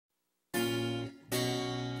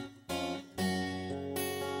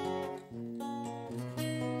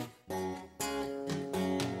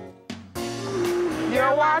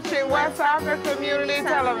You're watching West Africa Community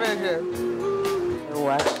Television. You're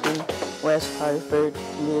watching West Hartford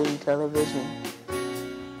Community Television.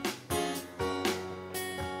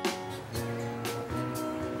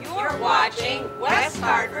 You're watching West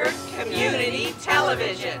Hartford Community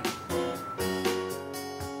Television.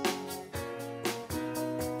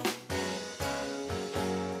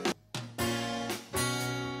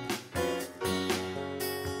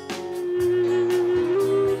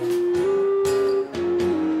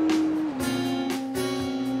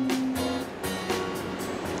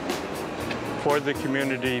 For the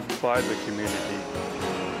community, by the community.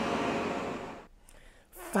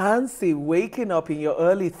 Fancy waking up in your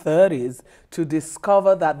early 30s to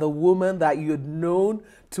discover that the woman that you'd known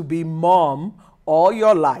to be mom all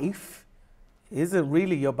your life isn't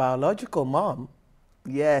really your biological mom.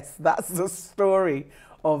 Yes, that's the story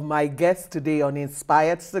of my guest today on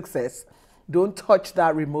Inspired Success. Don't touch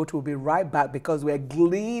that remote. We'll be right back because we're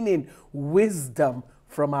gleaning wisdom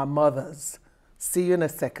from our mothers. See you in a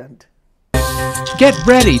second. Get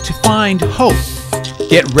ready to find hope.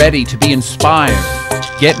 Get ready to be inspired.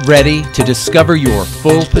 Get ready to discover your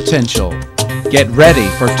full potential. Get ready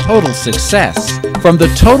for total success from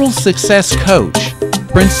the Total Success Coach,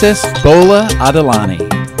 Princess Bola Adelani.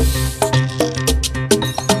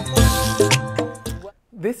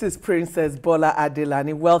 This is Princess Bola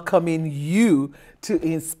Adelani welcoming you to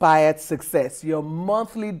Inspired Success, your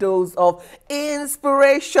monthly dose of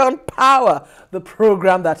inspiration power, the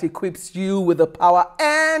program that equips you with the power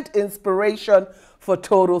and inspiration for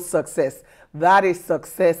total success. That is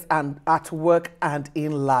success and at work and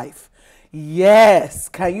in life. Yes,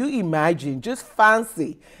 can you imagine? Just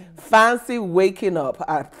fancy waking up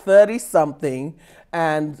at 30-something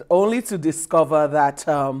and only to discover that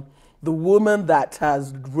the woman that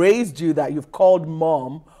has raised you, that you've called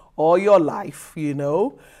mom all your life, you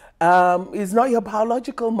know, is not your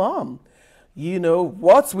biological mom. You know,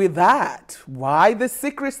 what's with that? Why the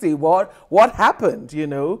secrecy? What happened? You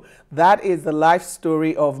know, that is the life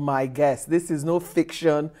story of my guest. This is no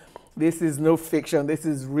fiction. This is no fiction. This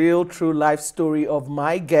is real, true life story of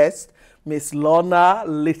my guest, Miss Lorna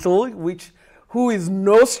Little, who is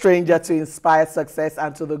no stranger to Inspired Success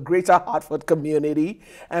and to the greater Hartford community.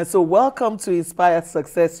 And so welcome to Inspired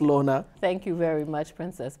Success, Lorna. Thank you very much,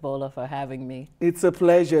 Princess Bola, for having me. It's a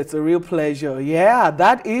pleasure. It's a real pleasure. Yeah,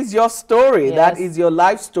 that is your story. Yes. That is your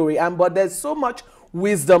life story. But there's so much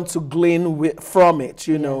wisdom to glean from it,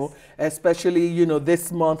 you know, especially, you know,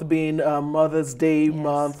 this month being Mother's Day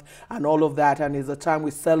month and all of that. And it's a time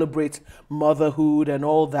we celebrate motherhood and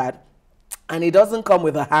all that. And it doesn't come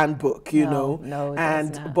with a handbook, you know. No, it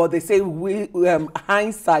does not. But they say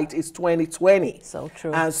hindsight is 20/20. So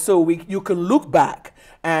true. And so you can look back,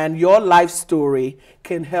 and your life story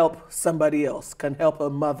can help somebody else, can help a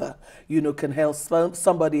mother, you know, can help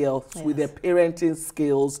somebody else with their parenting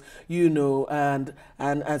skills, you know, and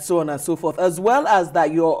so on and so forth. As well as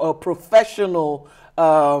that, you're a professional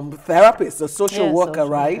therapist, a social worker,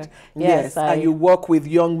 right? Yes, and you work with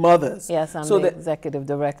young mothers. Yes, I'm the executive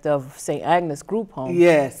director of St. Agnes Group Home.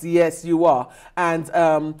 Yes, you are. And,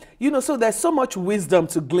 you know, so there's so much wisdom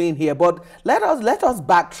to glean here, but let us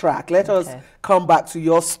backtrack. Let us come back to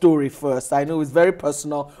your story first. I know it's very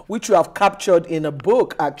personal, which you have captured in a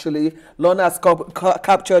book, actually. Lorna has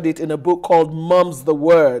captured it in a book called Mom's the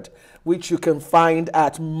Word, which you can find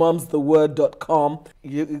at momstheword.com.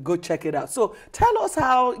 You go check it out. So tell us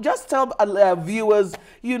just tell viewers,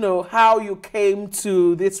 you know, how you came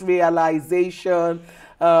to this realization,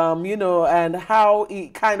 you know, and how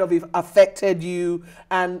it kind of affected you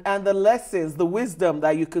and the lessons, the wisdom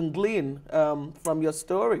that you can glean from your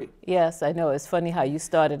story. Yes, I know. It's funny how you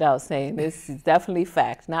started out saying this is definitely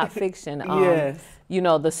fact, not fiction. Yes. You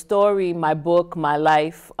know, the story, my book, my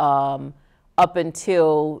life, up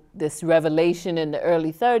until this revelation in the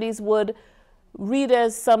early 30s would read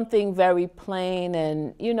as something very plain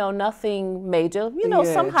and, you know, nothing major. You know,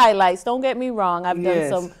 some highlights, don't get me wrong. I've done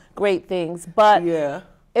some great things, but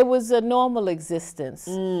it was a normal existence.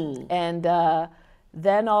 And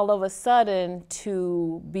then all of a sudden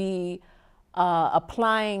to be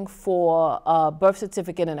applying for a birth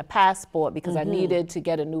certificate and a passport because I needed to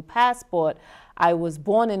get a new passport. I was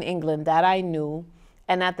born in England, that I knew.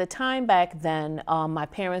 And at the time back then, my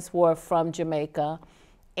parents were from Jamaica,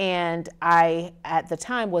 and I, at the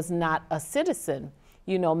time, was not a citizen.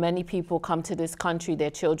 You know, many people come to this country, their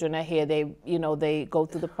children are here, they, you know, they go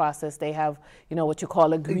through the process, they have, you know, what you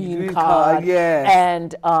call a green card.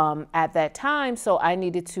 And at that time, so I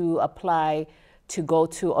needed to apply to go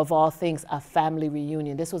to, of all things, a family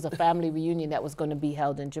reunion. This was a family reunion that was going to be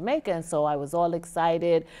held in Jamaica, and so I was all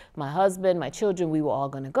excited. My husband, my children, we were all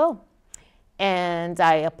going to go. And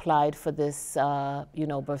I applied for this, you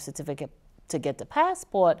know, birth certificate to get the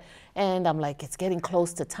passport. And I'm like, it's getting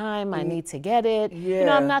close to time. I need to get it. You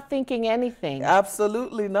know, I'm not thinking anything.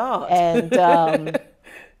 Absolutely not. And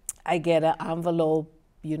I get an envelope,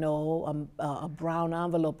 you know, a brown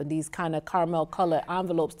envelope, and these kind of caramel color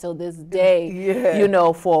envelopes till this day, you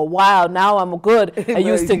know, for a while. Now I'm good. It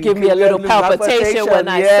used to give me a little palpitation when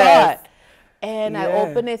I saw it. And I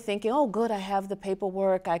open it thinking, oh, good, I have the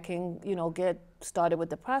paperwork. I can, you know, get started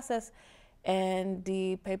with the process. And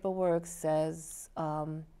the paperwork says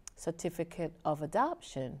certificate of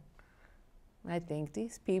adoption. I think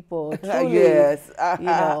these people truly, you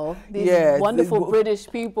know, these wonderful British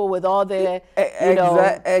people with all their, you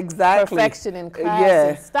know, perfection and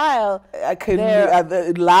class and style. Can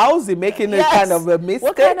be lousy making a kind of a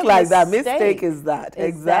mistake kind of like that. Mistake is that.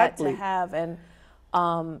 Exactly. That to have, and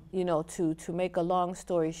you know, to make a long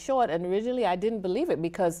story short, and originally I didn't believe it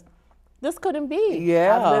because this couldn't be.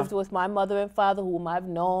 I've lived with my mother and father, whom I've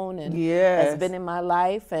known and has been in my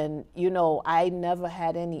life, and you know, I never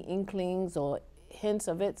had any inklings or hints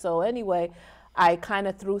of it. So anyway, I kind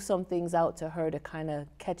of threw some things out to her to kind of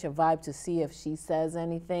catch a vibe to see if she says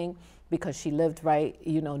anything, because she lived right,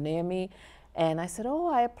 you know, near me. And I said, oh,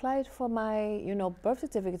 I applied for my, you know, birth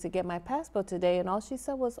certificate to get my passport today. And all she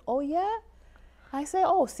said was, oh, yeah? I said,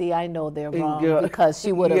 oh, see, I know they're wrong, because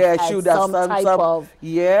she would have had some type of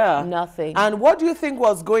nothing. And what do you think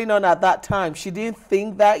was going on at that time? She didn't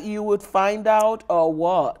think that you would find out, or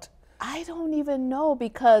what? I don't even know,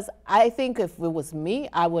 because I think if it was me,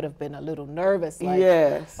 I would have been a little nervous,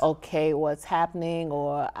 like, okay, what's happening,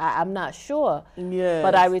 or I'm not sure.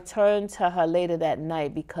 But I returned to her later that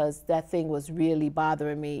night because that thing was really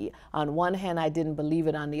bothering me. On one hand, I didn't believe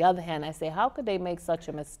it. On the other hand, I say, how could they make such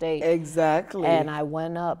a mistake? Exactly. And I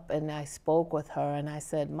went up and I spoke with her and I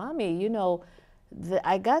said, Mommy, you know,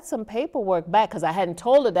 I got some paperwork back, because I hadn't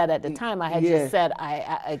told her that at the time. I had just said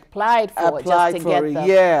I applied for it just to get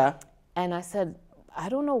the... And I said, I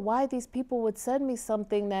don't know why these people would send me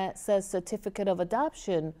something that says certificate of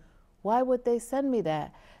adoption. Why would they send me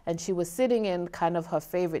that? And she was sitting in kind of her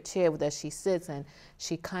favorite chair that she sits in.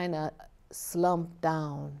 She kind of slumped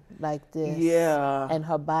down like this. And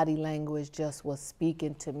her body language just was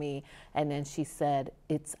speaking to me. And then she said,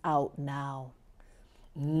 it's out now.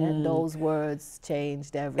 And those words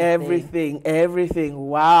changed everything. Everything.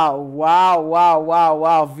 Wow, wow, wow, wow,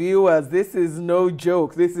 wow. Viewers, this is no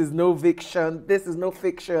joke. This is no fiction. This is no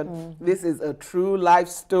fiction. This is a true life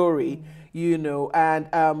story, you know.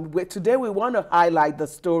 And today we want to highlight the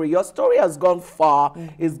story. Your story has gone far.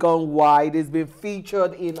 It's gone wide. It's been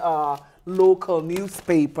featured in local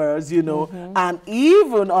newspapers, you know, and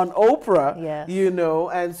even on Oprah, you know.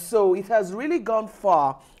 And so it has really gone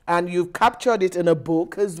far. And you've captured it in a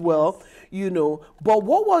book as well, you know. But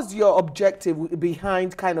what was your objective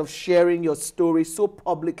behind kind of sharing your story so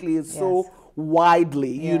publicly and so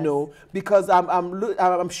widely, you know? Because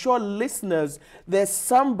I'm sure listeners, there's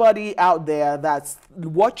somebody out there that's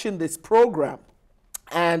watching this program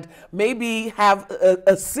and maybe have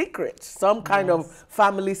a secret, some kind of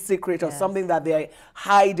family secret or something that they're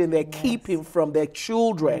hiding, they're keeping from their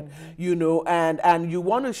children, you know, and you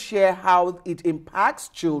want to share how it impacts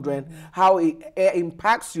children, how it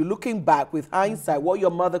impacts you looking back with hindsight, what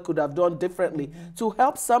your mother could have done differently to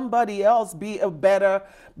help somebody else be a better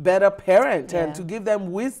parent and to give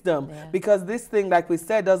them wisdom, because this thing, like we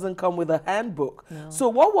said, doesn't come with a handbook. So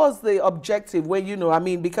what was the objective when, you know, I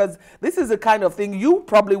mean, because this is the kind of thing you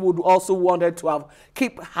probably would also wanted to have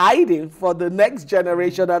keep hiding for the next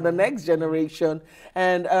generation and the next generation.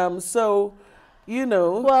 And so, you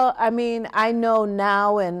know. Well, I mean, I know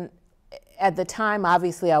now, and at the time,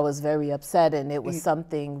 obviously, I was very upset, and it was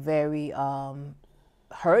something very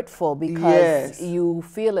hurtful, because you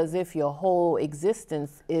feel as if your whole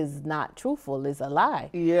existence is not truthful, is a lie.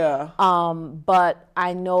 But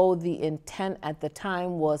I know the intent at the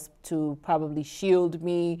time was to probably shield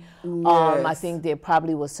me. I think there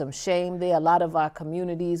probably was some shame there. A lot of our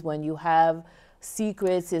communities, when you have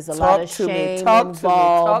secrets, is a lot of shame involved.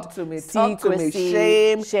 Talk to me. Secrecy,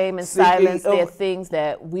 shame and silence. There are things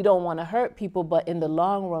that we don't want to hurt people, but in the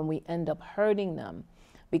long run, we end up hurting them,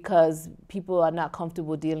 because people are not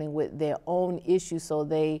comfortable dealing with their own issues, so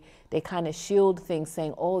they kind of shield things,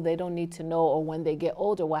 saying, oh, they don't need to know, or when they get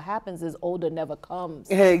older, what happens is older never comes.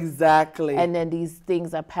 Exactly. And then these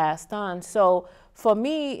things are passed on. So for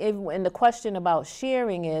me, and the question about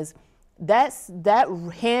sharing is, that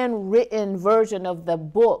handwritten version of the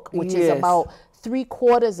book, which is about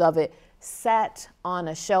 3/4 of it, sat on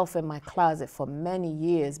a shelf in my closet for many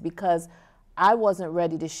years, because I wasn't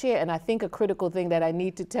ready to share. And I think a critical thing that I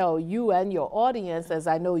need to tell you and your audience, as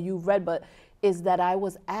I know you've read, but is that I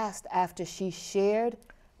was asked after she shared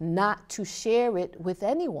not to share it with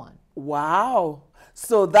anyone. Wow.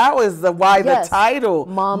 So that was why Yes. the title,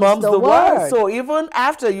 Mom's the the Word. Word. So even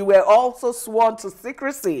after you were also sworn to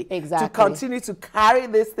secrecy, Exactly. to continue to carry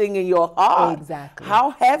this thing in your heart. Exactly.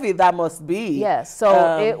 How heavy that must be. Yes,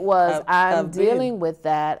 so it was, I'm have been. dealing with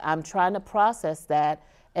that. I'm trying to process that.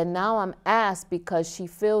 And now I'm asked because she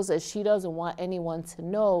feels that she doesn't want anyone to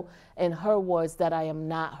know, in her words, that I am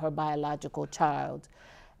not her biological child.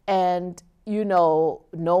 And, you know,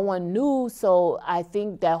 no one knew. So I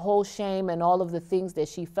think that whole shame and all of the things that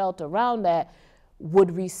she felt around that would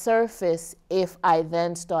resurface if I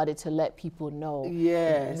then started to let people know.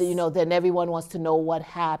 Yes. You know, then everyone wants to know what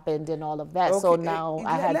happened and all of that. So now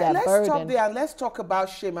I had that let's burden. stop there and let's talk about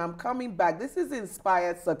shame. I'm coming back. This is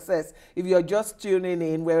Inspired Success. If you're just tuning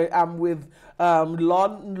in, where I'm with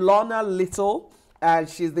Lorna Little, and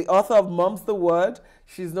she's the author of Mom's the Word.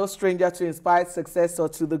 She's no stranger to Inspired Success or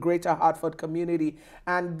to the greater Hartford community.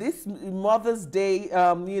 And this Mother's Day,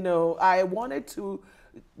 you know, I wanted to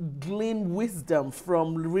glean wisdom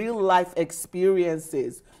from real life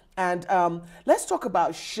experiences. And let's talk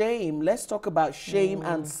about shame. Let's talk about shame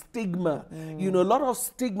and stigma. You know, a lot of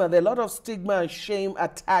stigma. There are a lot of stigma and shame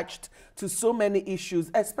attached to so many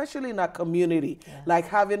issues, especially in our community, like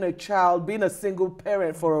having a child, being a single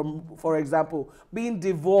parent, for example, being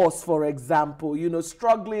divorced, for example, you know,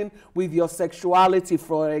 struggling with your sexuality,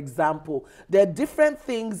 for example. There are different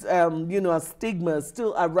things, you know, stigmas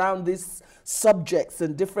still around these subjects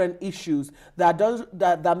and different issues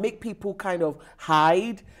that make people kind of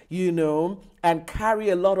hide, you know, and carry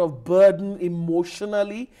a lot of burden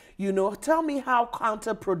emotionally. You know, tell me how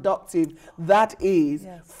counterproductive that is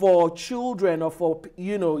for children, or for,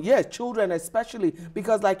 you know, children especially,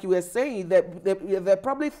 because like you were saying, that they're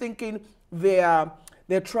probably thinking they're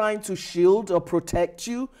trying to shield or protect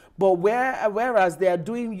you, but whereas they are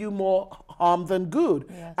doing you more harm than good.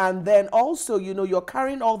 Yes. And then also, you know, you're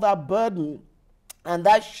carrying all that burden and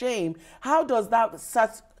that shame. How does that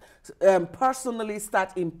personally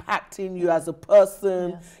start impacting you as a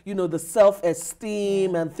person, you know, the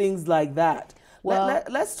self-esteem and things like that? Well,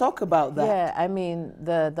 let's talk about that. Yeah, I mean,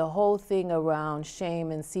 the whole thing around shame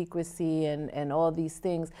and secrecy and all these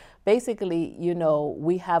things, basically, you know,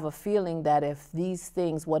 we have a feeling that if these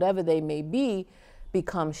things, whatever they may be,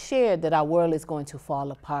 become shared, that our world is going to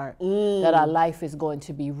fall apart, that our life is going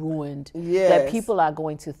to be ruined, that people are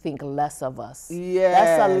going to think less of us.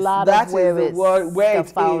 That's a lot of where it's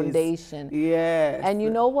the foundation. Yes. And you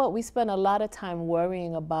know what? We spend a lot of time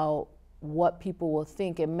worrying about what people will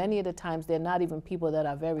think, and many of the times they're not even people that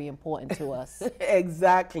are very important to us.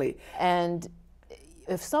 Exactly. And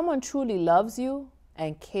if someone truly loves you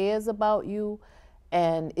and cares about you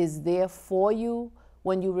and is there for you,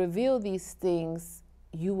 when you reveal these things,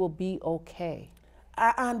 you will be okay.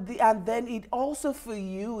 And then it also, for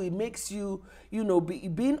you, it makes you, you know,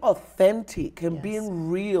 being authentic and being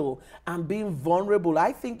real and being vulnerable.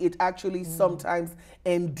 I think it actually sometimes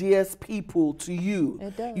endears people to you.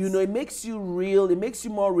 It does. You know, it makes you real. It makes you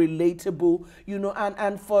more relatable. You know,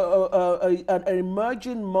 and for an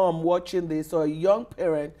emerging mom watching this, or a young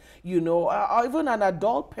parent, you know, or even an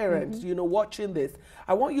adult parent, you know, watching this,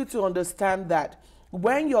 I want you to understand that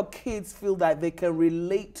when your kids feel that they can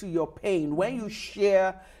relate to your pain, when you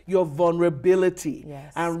share your vulnerability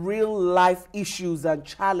and real life issues and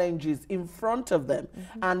challenges in front of them,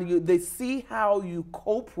 and they see how you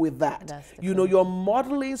cope with that, you know, you're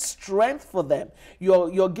modeling strength for them.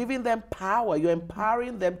 You're giving them power. You're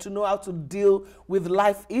empowering them to know how to deal with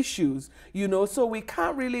life issues, you know, so we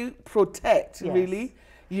can't really protect, really,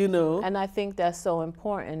 you know. And I think that's so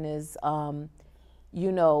important is,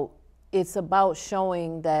 you know, it's about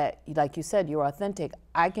showing that, like you said, you're authentic.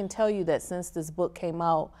 I can tell you that since this book came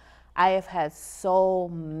out, I have had so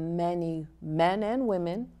many men and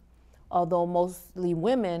women, although mostly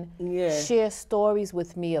women, share stories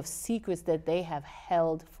with me of secrets that they have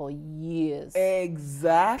held for years.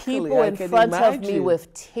 Exactly. People in front of me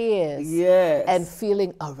with tears and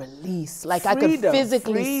feeling a release. Like I could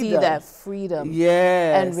physically see that freedom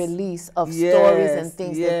and release of stories and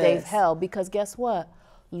things that they've held. Because guess what?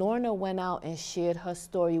 Lorna went out and shared her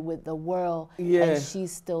story with the world, and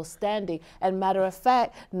she's still standing. And matter of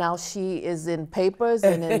fact, now she is in papers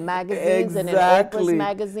and in magazines and in Oprah's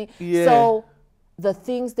magazine. So the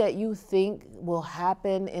things that you think will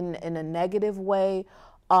happen in a negative way,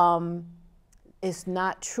 it's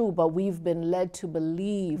not true, but we've been led to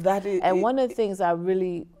believe. And one of the things I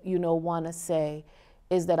really, you know, want to say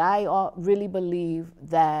is that I really believe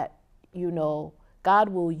that, you know, God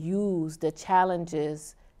will use the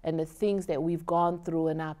challenges and the things that we've gone through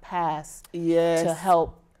in our past to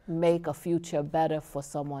help make a future better for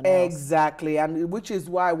someone else. Exactly, and which is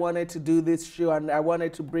why I wanted to do this show, and I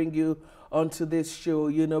wanted to bring you onto this show,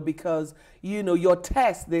 because, your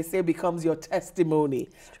test, they say, becomes your testimony,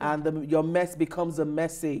 and your mess becomes a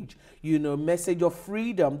message, message of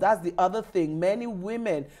freedom. That's the other thing. Many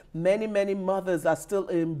women, many mothers are still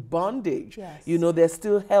in bondage. Yes. They're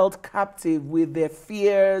still held captive with their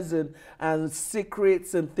fears and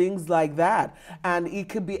secrets and things like that. And it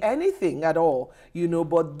could be anything at all,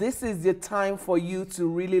 but this is the time for you to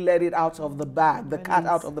really let it out of the bag, the cat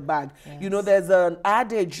out of the bag. Yes. There's an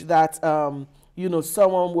adage that,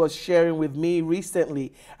 someone was sharing with me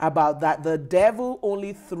recently about that the devil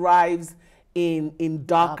only thrives in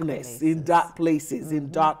darkness, in dark places,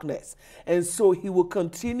 in darkness. And so he will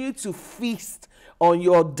continue to feast on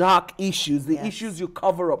your dark issues, the issues you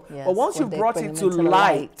cover up. Yes, But once you brought it to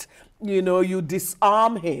light, you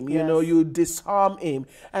disarm him, you disarm him.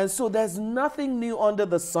 And so there's nothing new under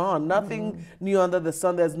the sun, nothing new under the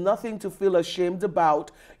sun. There's nothing to feel ashamed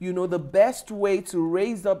about. The best way to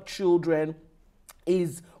raise up children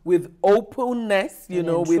is with openness,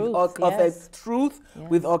 with truth,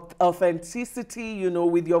 with authenticity,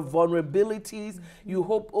 with your vulnerabilities. You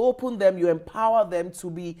open them, you empower them to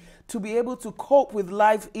be able to cope with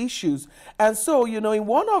life issues. And so, in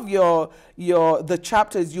one of the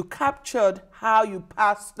chapters, you captured how you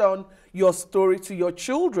passed on your story to your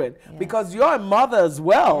children, because you're a mother as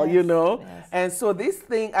well, Yes. And so this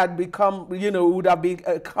thing had become, would have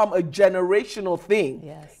become a generational thing.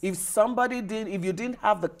 Yes. If you didn't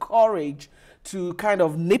have the courage to kind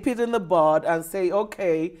of nip it in the bud and say,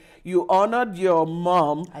 okay, you honored your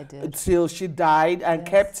mom till she died and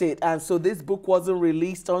kept it. And so this book wasn't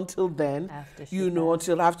released until then,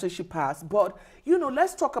 until after she passed. But,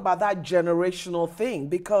 let's talk about that generational thing,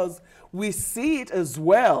 because we see it as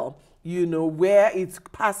well, where it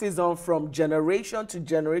passes on from generation to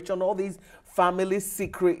generation, all these family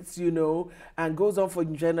secrets, and goes on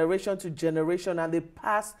from generation to generation, and they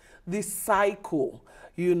pass this cycle,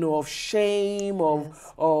 of shame,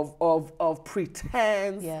 of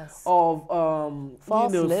pretense, of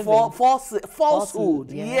falsehood,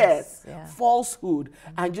 falsehood,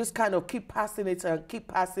 and just kind of keep passing it,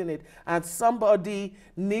 and somebody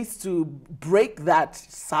needs to break that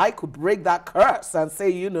cycle, break that curse, and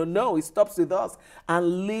say, no, it stops with us,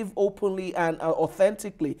 and live openly and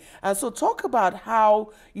authentically. And so talk about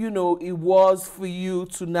how, it was for you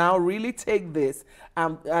to now really take this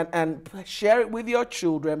and share it with your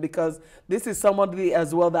children, because this is somebody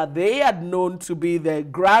as well that they had known to be their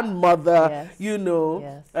grandmother,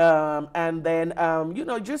 and then,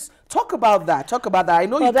 just talk about that. I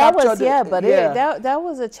know you captured that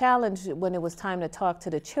was a challenge when it was time to talk to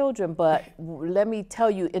the children. But let me tell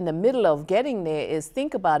you, in the middle of getting there is,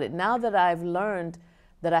 think about it. Now that I've learned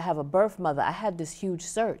that I have a birth mother, I had this huge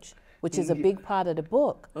search, which is a big part of the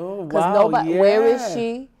book. Oh, wow. Where is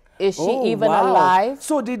she? Is she even alive?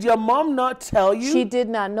 So did your mom not tell you? She did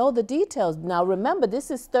not know the details. Now remember,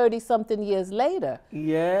 this is 30-something years later.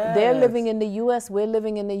 Yeah. They're living in the U.S. We're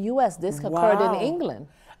living in the U.S. This occurred in England.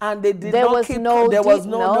 And they did There not was keep, no there was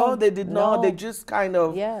deep- no, no, they did not. no. They just kind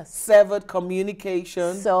of Yes. severed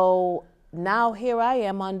communication. So now here I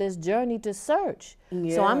am on this journey to search.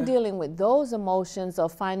 So I'm dealing with those emotions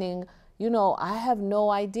of finding, I have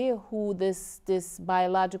no idea who this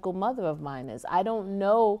biological mother of mine is. I don't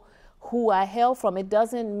know who I hail from. It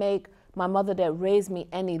doesn't make my mother that raised me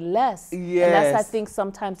any less. And that's, I think,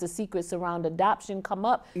 sometimes the secrets around adoption come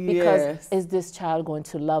up, because is this child going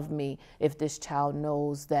to love me if this child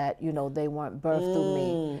knows that, they weren't birthed through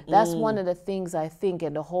me? That's one of the things I think,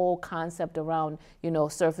 and the whole concept around,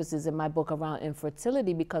 surfaces in my book around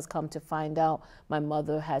infertility, because come to find out, my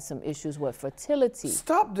mother had some issues with fertility.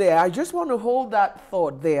 Stop there. I just want to hold that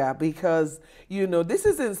thought there, because, this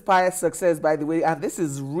is Inspired Success, by the way, and this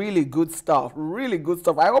is really good stuff, really good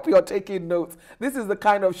stuff. I hope you're taking notes. This is the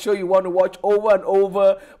kind of show you want to watch over and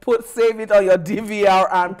over, save it on your DVR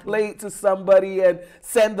and play it to somebody and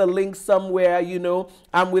send the link somewhere,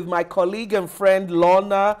 I'm with my colleague and friend,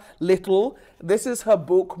 Lorna Little. This is her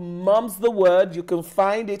book, Mom's the Word. You can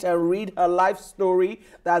find it and read her life story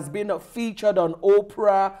that's been featured on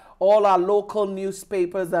Oprah, all our local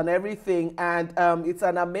newspapers and everything. And it's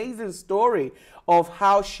an amazing story of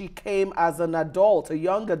how she came as an adult, a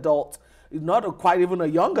young adult, not quite even a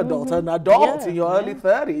young adult, an adult in your early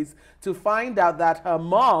 30s, to find out that her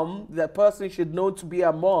mom, the person she'd known to be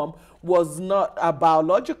a mom, was not a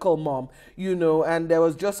biological mom, and there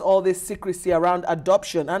was just all this secrecy around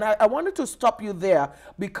adoption. And I wanted to stop you there,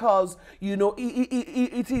 because,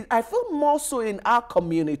 it is, I feel more so in our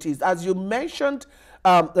communities, as you mentioned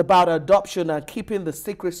about adoption and keeping the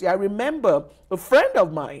secrecy, I remember a friend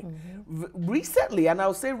of mine recently, and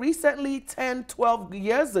I'll say recently, 10, 12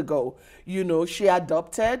 years ago, you know, she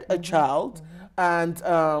adopted a child,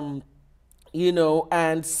 and you know,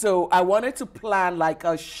 and so I wanted to plan like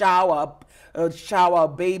a shower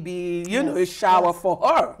baby, you know, a shower for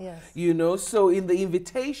her, you know. So in the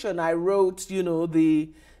invitation, I wrote, you know,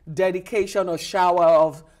 the dedication or shower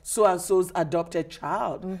of so-and-so's adopted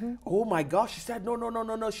child. Oh my gosh, she said, no, no, no,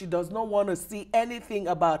 no, no. She does not want to see anything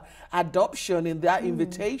about adoption in that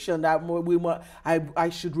invitation. That I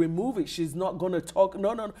should remove it. She's not going to talk.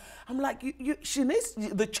 No, no, no. I'm like,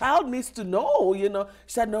 the child needs to know, you know.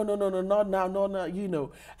 She said, no, no, no, no, not now, no, no, you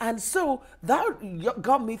know. And so that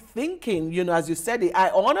got me thinking, you know, as you said it, I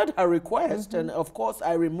honored her request. And of course,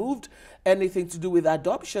 I removed anything to do with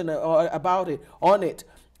adoption or about it, on it.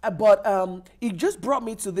 But it just brought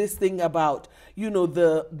me to this thing about, you know,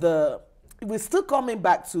 we're still coming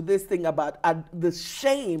back to this thing about the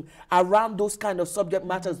shame around those kind of subject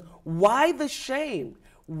matters. Why the shame?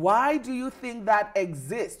 Why do you think that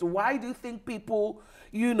exists? Why do you think people,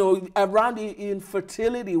 you know, around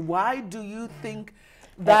infertility, why do you think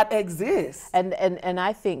that exists? And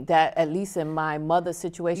I think that, at least in my mother's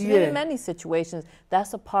situation, and in many situations,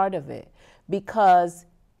 that's a part of it. Because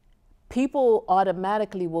people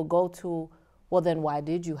automatically will go to, well, then why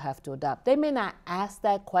did you have to adopt? They may not ask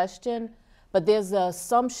that question, but there's an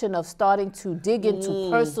assumption of starting to dig into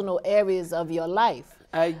personal areas of your life.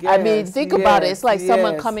 I guess. I mean, think about it. It's like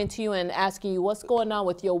someone coming to you and asking you, what's going on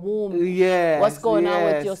with your womb? What's going on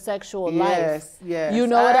with your sexual life? You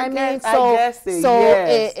know what I mean?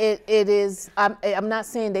 It is, I'm not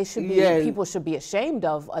saying they should be, people should be ashamed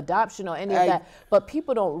of adoption or any of that, but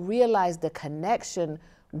people don't realize the connection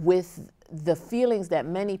with the feelings that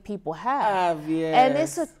many people have. And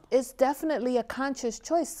it's definitely a conscious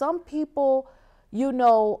choice. Some people, you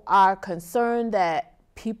know, are concerned that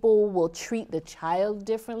people will treat the child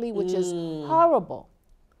differently, which is horrible.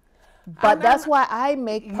 But that's why I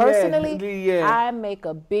make, personally, I make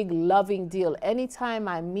a big loving deal. Anytime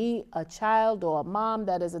I meet a child or a mom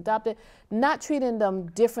that is adopted, not treating them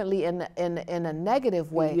differently in a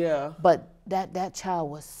negative way, but that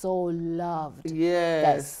child was so loved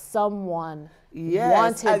that someone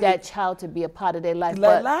wanted that child to be a part of their life.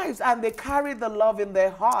 Their lives, and they carry the love in their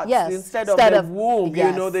hearts instead of the womb.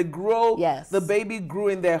 You know, they grow, the baby grew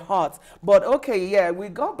in their hearts. But okay, we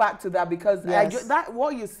go back to that because that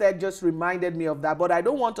what you said just reminded me of that. But I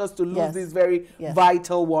don't want us to lose this very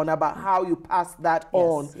vital one about how you pass that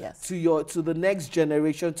on to the next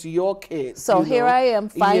generation, to your kids. So here I am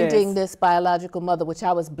finding this biological mother, which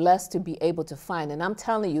I was blessed to be able to find. And I'm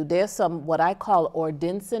telling you, there's some what I call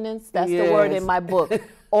ordinance. That's the word in my book.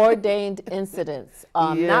 Ordained incidents,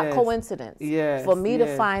 not coincidence. For me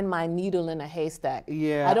to find my needle in a haystack.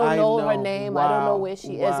 I don't know her name. I don't know where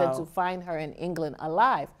she is, and to find her in England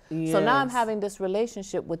alive. So now I'm having this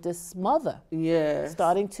relationship with this mother.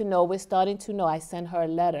 Starting to know. We're starting to know. I sent her a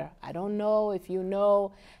letter. I don't know if you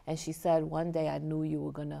know. And she said, one day I knew you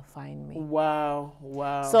were gonna find me.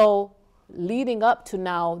 So leading up to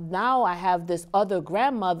now I have this other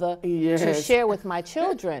grandmother to share with my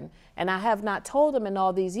children. And I have not told them in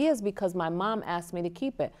all these years because my mom asked me to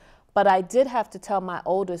keep it. But I did have to tell my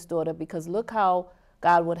oldest daughter, because look how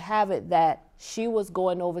God would have it that she was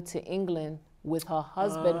going over to England with her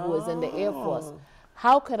husband who is in the Air Force.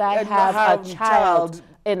 How could I have a child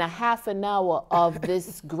in a half an hour of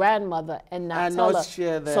this grandmother and not tell her?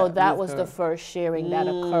 So that was the first sharing that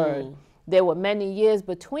occurred. There were many years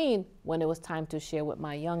between when it was time to share with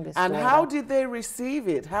my youngest daughter. And how did they receive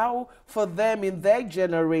it? How for them in their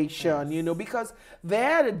generation, you know, because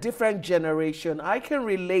they're a different generation. I can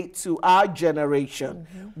relate to our generation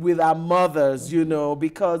with our mothers, you know,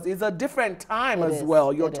 because it's a different time as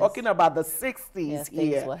well. You're talking about the 60s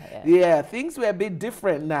here. Things were a bit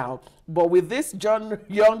different now. But with this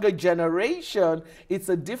younger generation, it's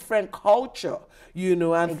a different culture, you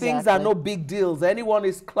know, and things are no big deals. Anyone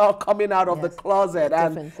is coming out of the closet,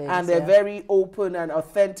 and they're very open and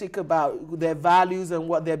authentic about their values and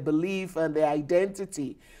what they believe and their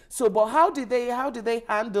identity. So, but how did they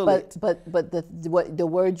handle it? But the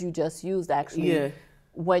word you just used actually,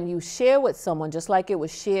 when you share with someone, just like it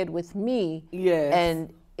was shared with me,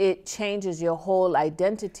 and it changes your whole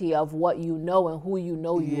identity of what you know and who you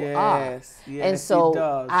know you are. And so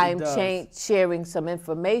I'm sharing some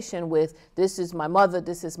information with, this is my mother,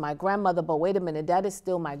 this is my grandmother, but wait a minute, that is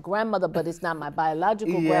still my grandmother, but it's not my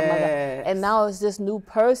biological grandmother. And now it's this new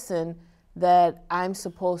person that I'm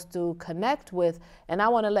supposed to connect with. And I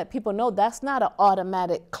want to let people know that's not an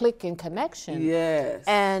automatic click and connection.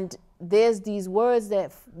 And there's these words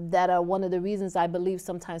that are one of the reasons I believe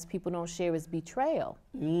sometimes people don't share is betrayal.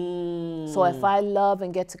 So if I love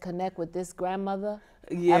and get to connect with this grandmother,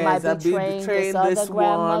 am I betraying this other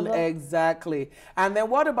grandmother? One? Exactly. And then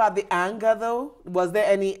what about the anger, though? Was there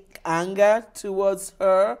any anger towards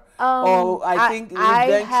her? Or I think I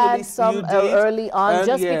eventually had some you did? early on,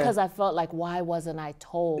 just yeah. because I felt like, why wasn't I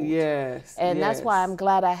told? Yes. And yes. that's why I'm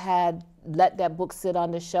glad I had let that book sit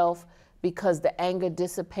on the shelf, because the anger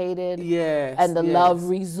dissipated, yes, and the yes. love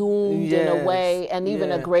resumed in a Yes, way, and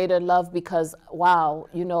even a yeah. greater love, because wow,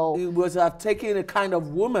 you know, it was taking a kind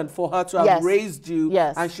of woman for her to have Yes. raised you,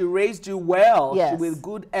 Yes. and she raised you well, Yes. with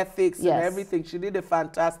good ethics Yes. and everything. She did a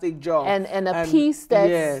fantastic job. and a piece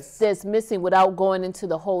that's missing, without going into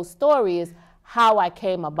the whole story, is how I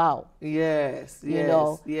came about. Yes, yes, You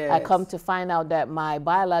know, yes. I come to find out that my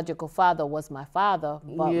biological father was my father,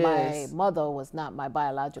 but my mother was not my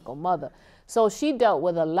biological mother. So she dealt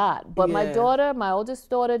with a lot. But my daughter, my oldest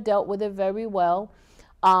daughter, dealt with it very well.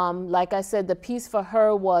 Like I said, the piece for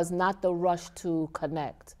her was not the rush to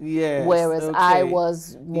connect. Yes. Whereas okay. I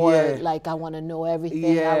was more Yeah. like, I want to know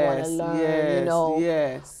everything. I want to learn, you know.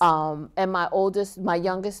 Yes. And my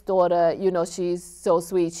youngest daughter, you know, she's so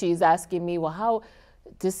sweet. She's asking me, well, how,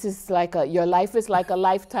 this is like your life is like a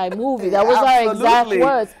Lifetime movie. That was her exact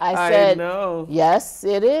words. I said, know. yes,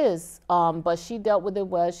 it is. But she dealt with it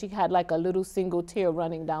well. She had like a little single tear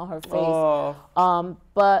running down her face. Oh.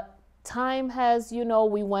 But time has, you know,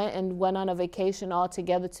 we went on a vacation all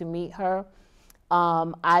together to meet her.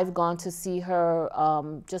 I've gone to see her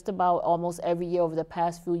just about almost every year over the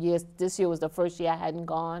past few years. This year was the first year I hadn't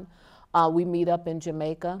gone. We meet up in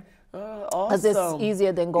Jamaica. Because Awesome. it's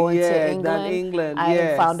easier than going to England.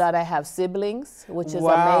 I found out I have siblings, which is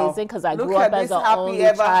amazing, because I grew up as an only child. Look at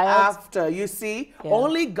this happy ever after. You see,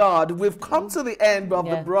 only God. We've come to the end of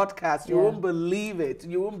the broadcast. You won't believe it.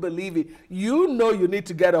 You won't believe it. You know you need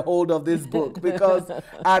to get a hold of this book, because,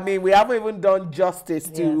 I mean, we haven't even done justice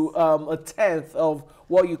to a tenth of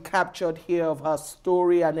what you captured here of her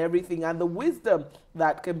story and everything, and the wisdom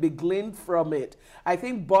that can be gleaned from it. I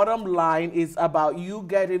think bottom line is about you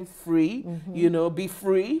getting free, you know, be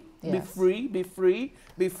free, be free, be free,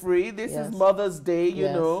 be free. This is Mother's Day, you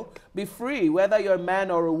know, be free. Whether you're a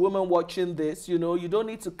man or a woman watching this, you know, you don't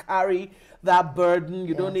need to carry that burden.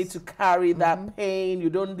 You don't need to carry that pain. You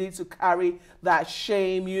don't need to carry that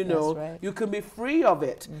shame, you know. You can be free of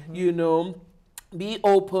it, you know. Be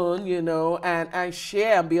open, you know, and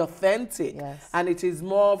share and be authentic. And it is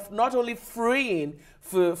more not only freeing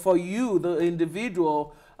for you, the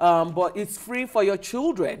individual, but it's free for your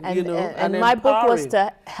children, you know. And my book was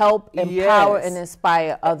to help empower and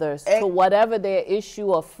inspire others to whatever their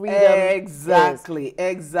issue of freedom Exactly.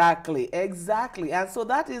 is. And so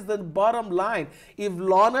that is the bottom line. If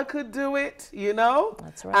Lorna could do it, you know,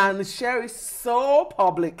 and share it so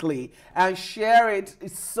publicly and share it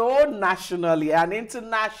so nationally and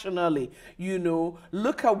internationally, you know,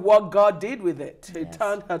 look at what God did with it. It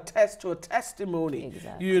turned her test to a testimony,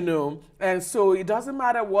 you know. And so it doesn't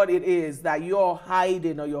matter what it is that you're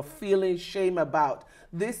hiding or you're feeling shame about.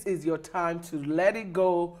 This is your time to let it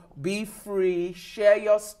go, be free, share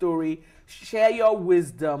your story, share your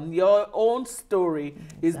wisdom. Your own story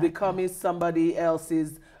is becoming somebody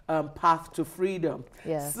else's path to freedom.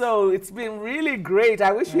 So it's been really great.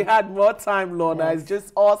 I wish we had more time, Lorna. It's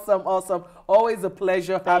just awesome, awesome. Always a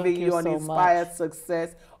pleasure having you on Inspired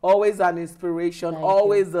Success. Always an inspiration,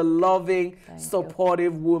 always a loving,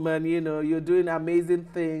 supportive woman. You know, you're doing amazing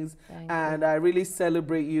things, and I really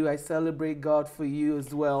celebrate you. I celebrate God for you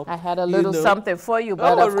as well. I had a little something for you,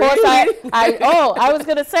 but of really? course I was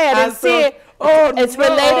going to say, I didn't see it. It's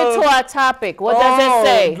related to our topic. What does it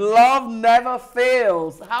say? Love never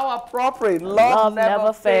fails. How appropriate. Love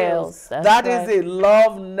never fails. That is it.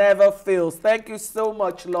 Love never fails. Thank you so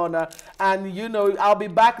much, Lorna. And, you know, I'll be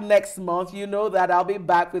back next month. You know that I'll be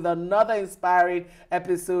back with another inspiring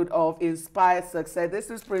episode of Inspired Success.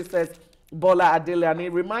 This is Princess Bola Adelani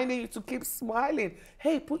reminding you to keep smiling.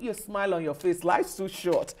 Hey, put your smile on your face. Life's too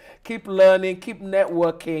short. Keep learning, keep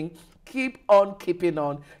networking, keep on keeping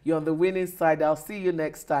on. You're on the winning side. I'll see you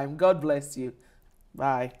next time. God bless you.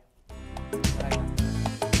 Bye. Bye.